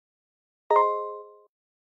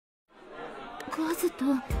カズト、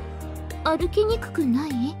歩きにくくな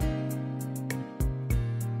い？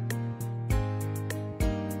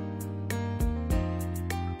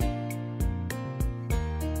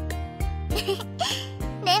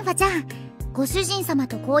レンファちゃん、ご主人様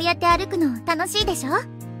とこうやって歩くの楽しいでしょ？そう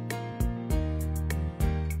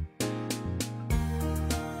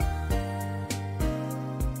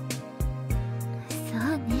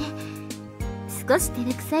ね。少し照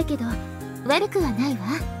れくさいけど悪くはないわ。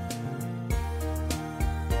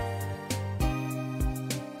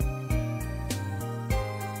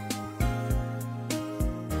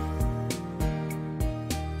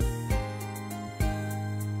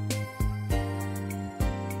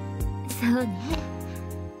そうね。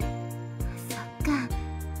そっか。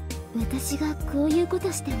私がこういうこ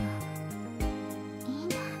としてもいい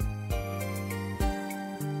な。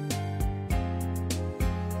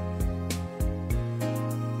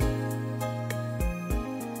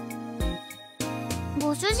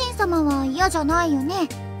ご主人様は嫌じゃないよね？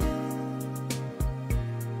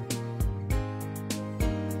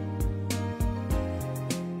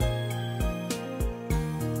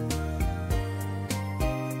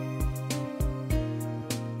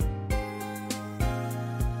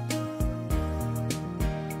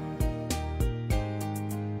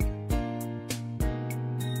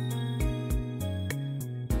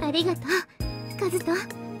ありがとう、カズト。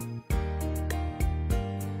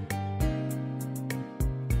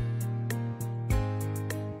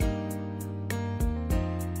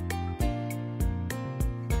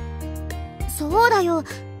そうだよ、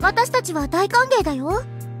私たちは大歓迎だよ。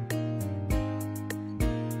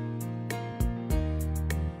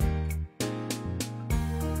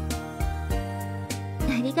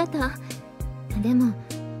ありがとう。でも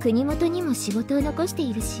国元にも仕事を残して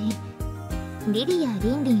いるし、リリや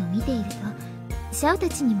リンリンを見ているとシャオた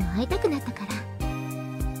ちにも会いたくなったから。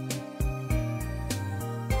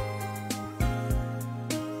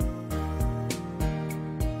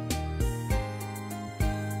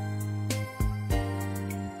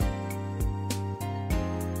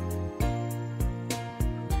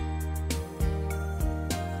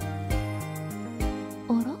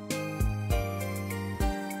あら？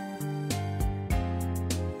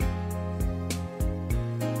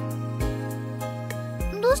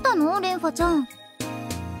どうしたの、レンファちゃん？い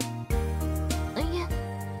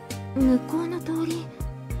え、向こうの通り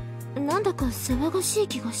なんだか騒がしい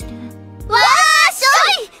気がして。わーしょ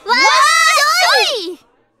い！わーしょい！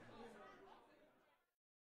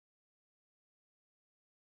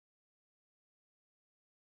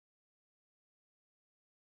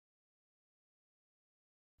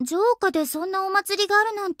城下でそんなお祭りがあ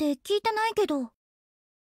るなんて聞いてないけど。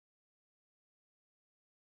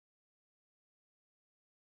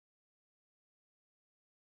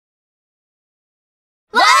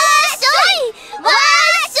わーしょい！わー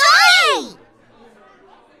しょい！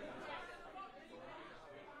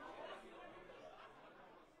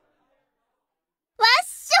わっ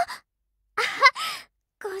しょ！あは、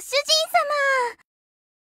ご主人様。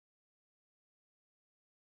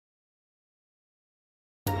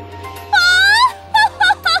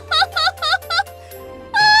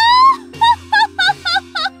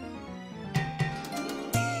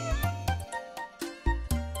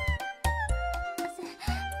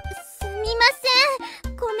すみま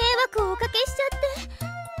せん。ご迷惑をおかけしちゃって。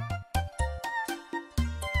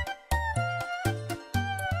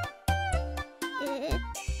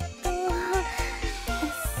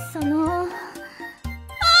その。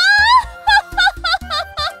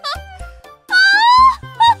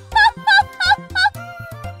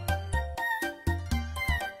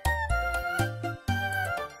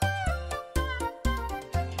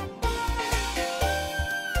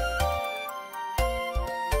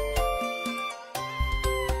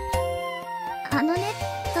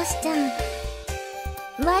トシちゃん、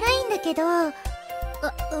悪いんだけど、わか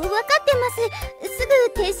ってます。す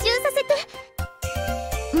ぐ撤収させて。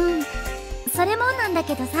うん、それもなんだ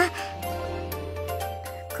けどさ、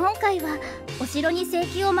今回はお城に請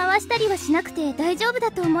求を回したりはしなくて大丈夫だ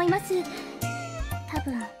と思います。多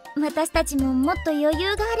分私たちももっと余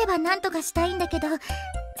裕があればなんとかしたいんだけど、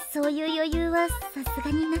そういう余裕はさすが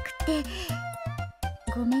になくて、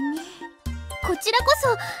ごめんね。こちらこ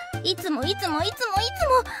そいつも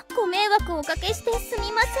ご迷惑をおかけしてす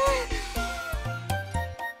みません。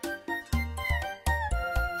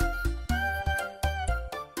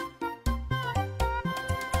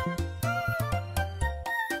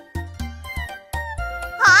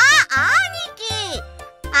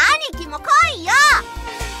兄貴も来いよ。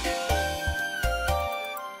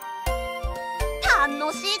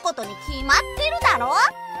楽しいことに決まってるだろ。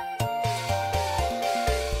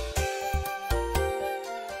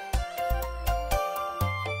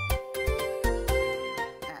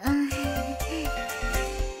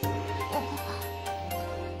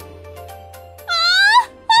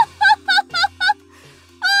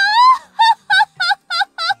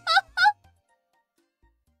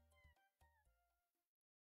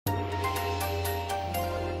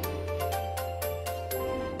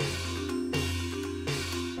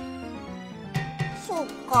そっ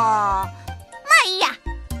か。まあいいや。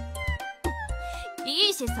イ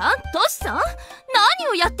ーシェさん、トシさん、何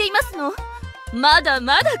をやっていますの？まだ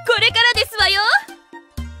まだこれからですわよ。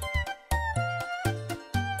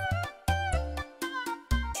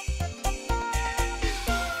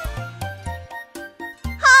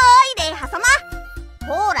レイハ様、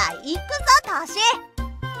ほら行くぞトシ。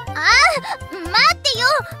あー、待ってよ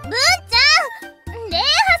文ちゃん、レイハ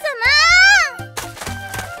様。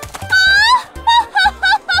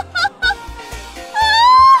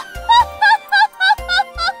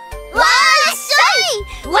わっしょ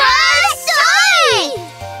いわっし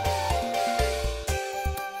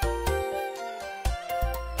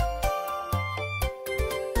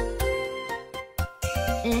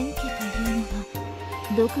ょい。延期というのは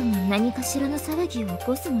どこも何かしらの騒ぎを起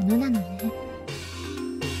こすものなのね。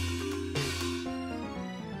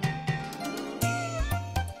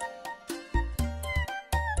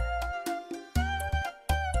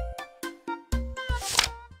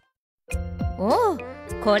おお、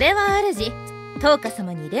これは主トーカ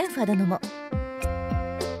様にレンファ殿も。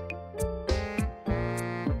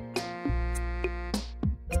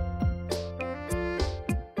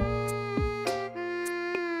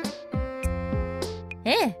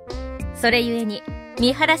ええ、それゆえに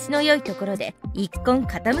見晴らしの良いところで一献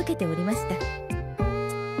傾けておりました。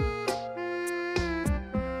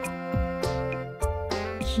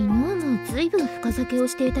昨日もずいぶん深酒を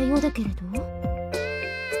していたようだけれど。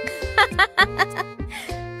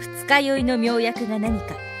二日酔いの妙薬が何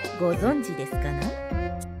かご存知ですかな？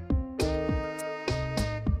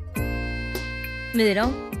無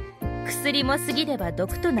論薬も過ぎれば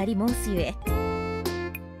毒となり申すゆえ。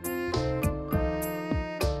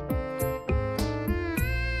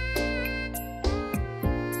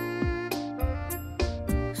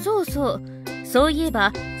そういえ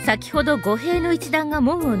ば先ほど護兵の一団が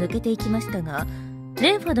門を抜けていきましたが、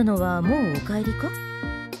レンファ殿はもうお帰りか？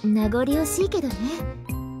名残惜しいけどね。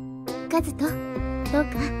カズト、どうか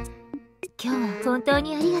今日は本当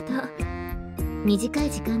にありがとう。短い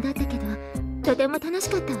時間だったけどとても楽し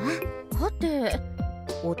かったわ。はて、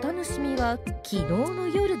お楽しみは昨日の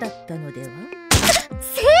夜だったのでは？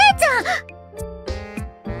せいちゃん、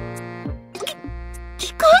聞こえ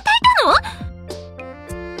ていたの？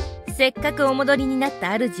せっかくお戻りになっ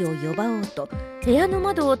た主を呼ばおうと部屋の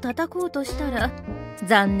窓を叩こうとしたら、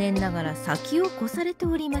残念ながら先を越されて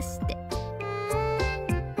おりまして。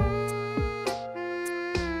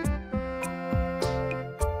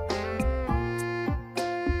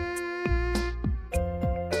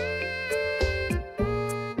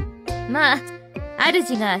まあ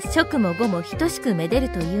主が職も後も等しくめでる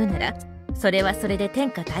というなら、それはそれで天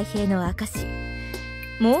下太平の証。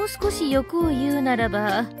もう少し欲を言うなら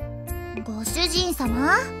ば、ご主人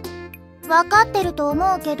様、分かってると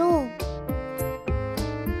思うけど、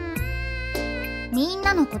みん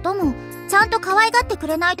なのこともちゃんと可愛がってく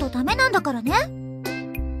れないとダメなんだからね。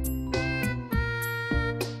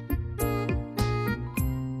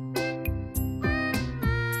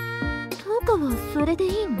トーカはそれで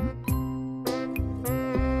いいの？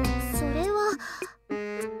それは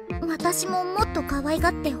私ももっと可愛が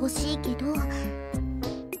ってほしいけど、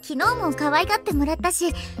昨日も可愛がってもらった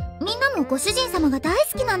し、みんなもご主人様が大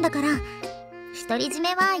好きなんだから、独り占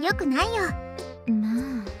めは良くないよ。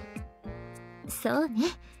まあそうね。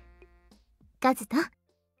カズト、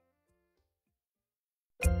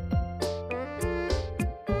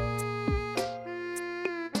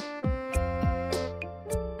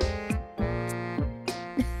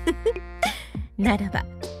ならば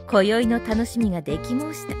今宵の楽しみができ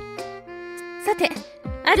申した。さて、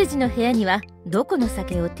主の部屋にはどこの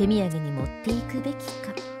酒を手土産に持っていくべき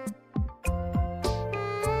か。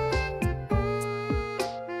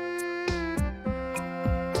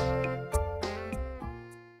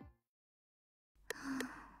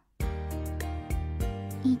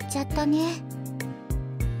行っちゃったね。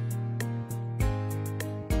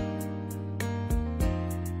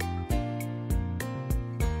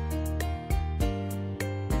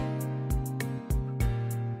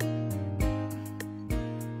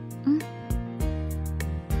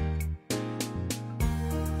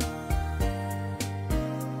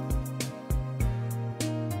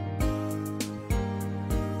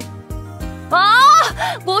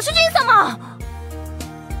ご主人様！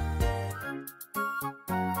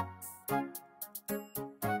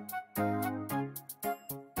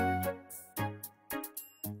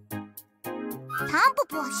タンポ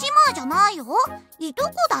ポは姉妹じゃないよ。いと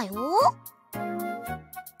こだよ。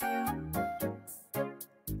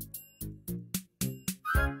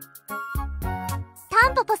タ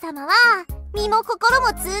ンポポ様は身も心も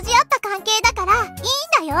通じ合った関係だからいいん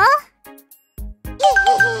だよ。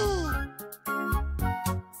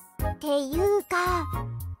っていうか、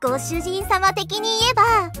ご主人様的に言え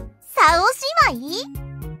ば、竿姉妹？もう、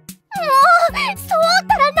そうっ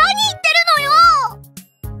たら何言ってる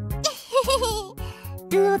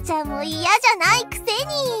のよ。ルオちゃんも嫌じゃないくせに。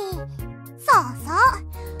さあさあ、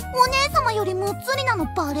お姉様よりむっつりなの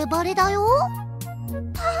バレバレだよ。タ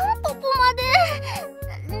ンポポまで。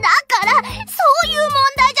だから、そういう問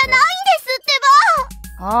題じゃないんですっ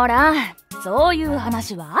てば。ほら、そういう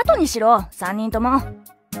話は後にしろ、3人とも。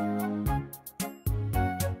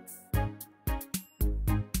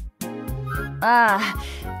ああ、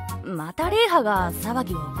またレイハが騒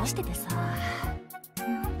ぎを起こしててさ。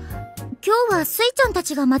今日はスイちゃんた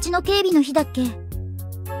ちが町の警備の日だっけ？警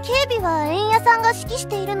備は円屋さんが指揮し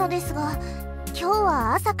ているのですが、今日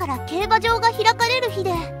は朝から競馬場が開かれる日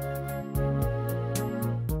で。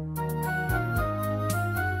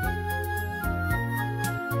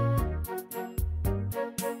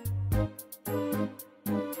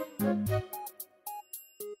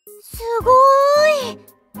すごーい！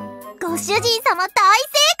ご主人様大正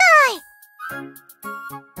解！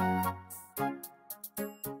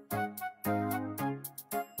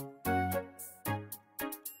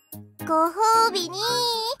ご褒美に、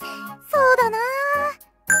そうだな。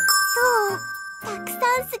そう、たくさん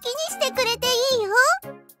好きにしてくれていいよ。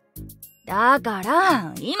だか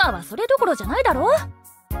ら、今はそれどころじゃないだろ？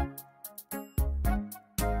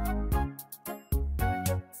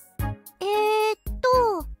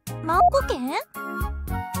万馬券？万馬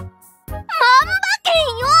券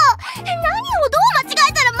よ！何をどう間違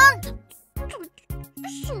えたら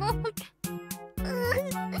そんな間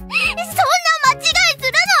違いす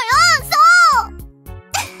るのよ！そう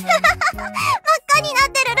真っ赤になっ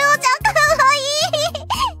てるルオちゃんかわい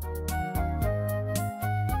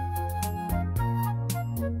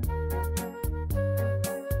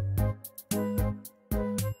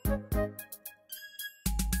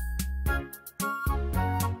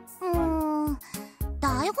大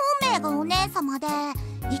本命がお姉様で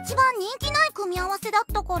一番人気ない組み合わせだっ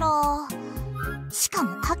たから。しか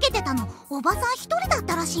もかけてたのおばさん一人だっ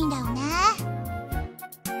たらしいんだよね。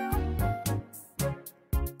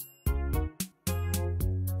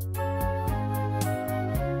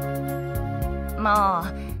ま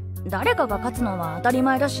あ、誰かが勝つのは当たり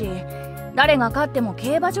前だし、誰が勝っても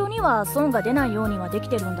競馬場には損が出ないようにはでき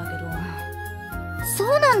てるんだけど。そ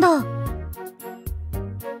うなんだ。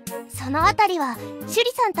そのあたりはシュ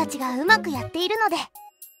リさんたちがうまくやっているので。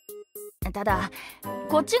ただ、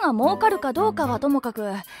こっちが儲かるかどうかはともか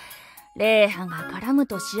く、レイハが絡む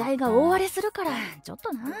と試合が大荒れするから、ちょっ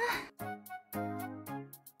とな。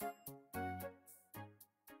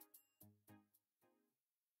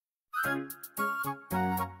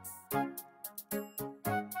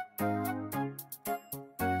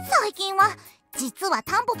最近は実は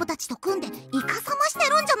タンポポたちと組んでイカサマして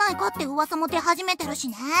るんじゃないかって噂も出始めてるし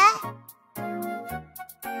ね。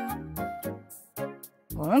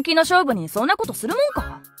本気の勝負にそんなことするもん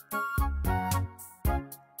か。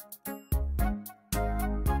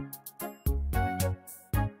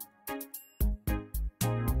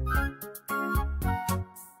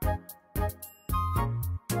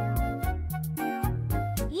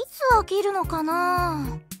いつ飽きるのかな。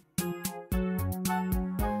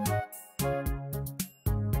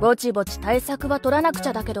ぼちぼち対策は取らなくち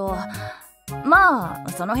ゃだけど、まあ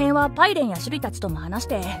その辺はパイレンやシュリたちとも話し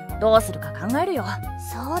てどうするか考えるよ。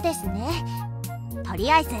そうですね。と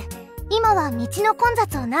りあえず今は道の混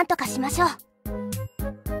雑をなんとかしましょう。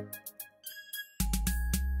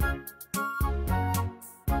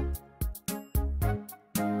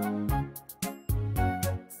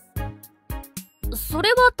それ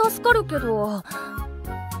は助かるけど、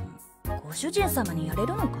ご主人様にやれ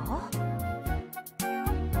るのか？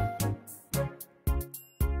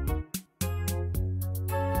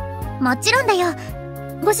もちろんだよ。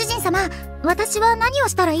ご主人様、私は何を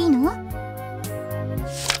したらいいの？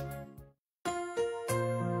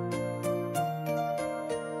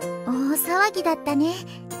大騒ぎだったね、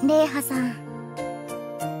レイハさん。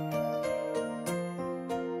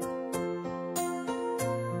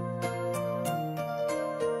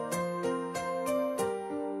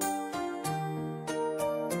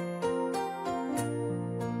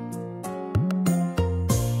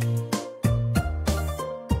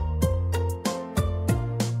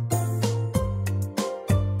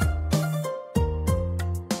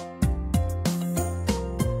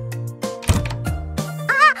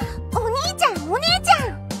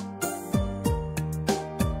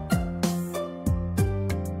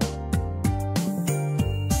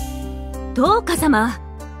どうか様、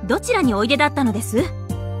どちらにおいでだったのです？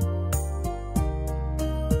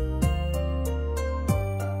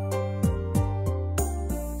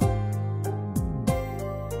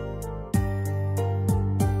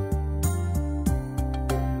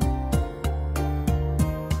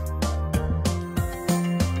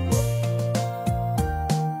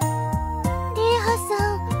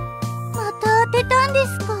んで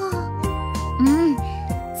すか。うん。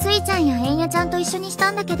スイちゃんやエンヤちゃんと一緒にした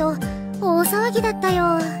んだけど、大騒ぎだった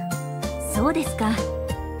よ。そうですか。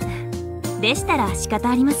でしたら仕方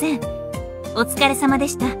ありません。お疲れ様で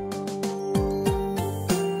した。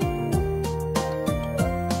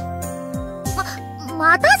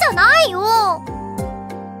またじゃないよ。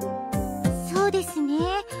そうですね。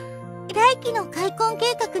来期の開墾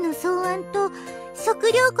計画の草案と、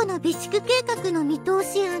食料庫の備蓄計画の見通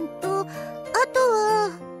し案と、あとは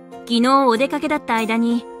昨日お出かけだった間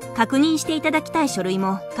に確認していただきたい書類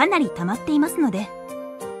もかなり溜まっていますので。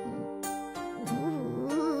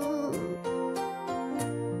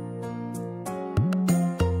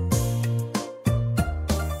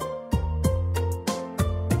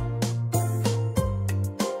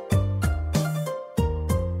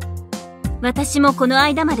私もこの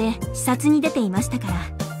間まで視察に出ていましたか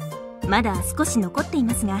ら、まだ少し残ってい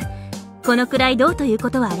ますが、このくらいどうというこ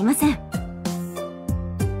とはありません。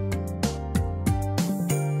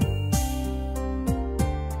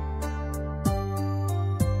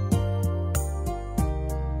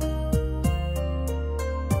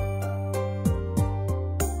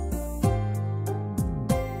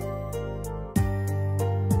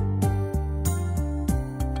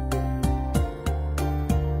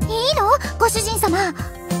ご主人様。あ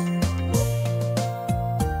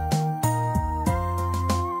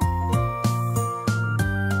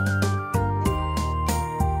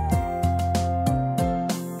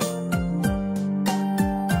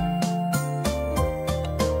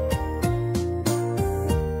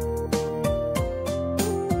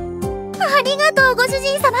りがとう、ご主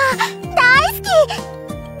人様。大好き。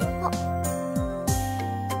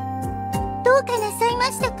どうかなさいま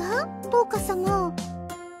したか、トウカ様。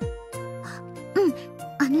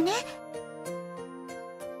ね。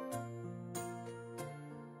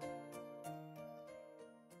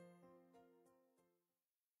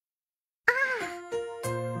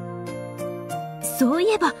そうい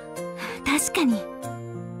えば、確かに。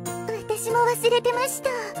私も忘れてました。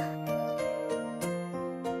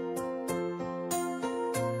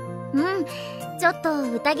ちょっと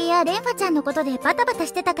宴やレンファちゃんのことでバタバタ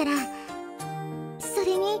してたから。そ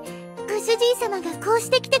れに、ご主人様がこうし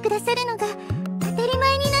て来てくださるのが当たり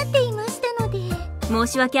前になっていましたので。申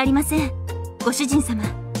し訳ありません、ご主人様。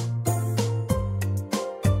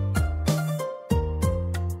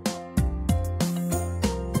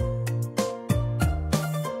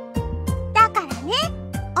だからね、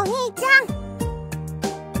お兄ちゃん。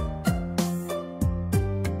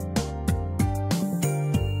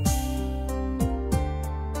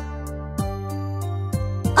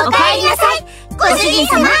おかえりなさい、ご主人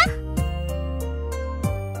様。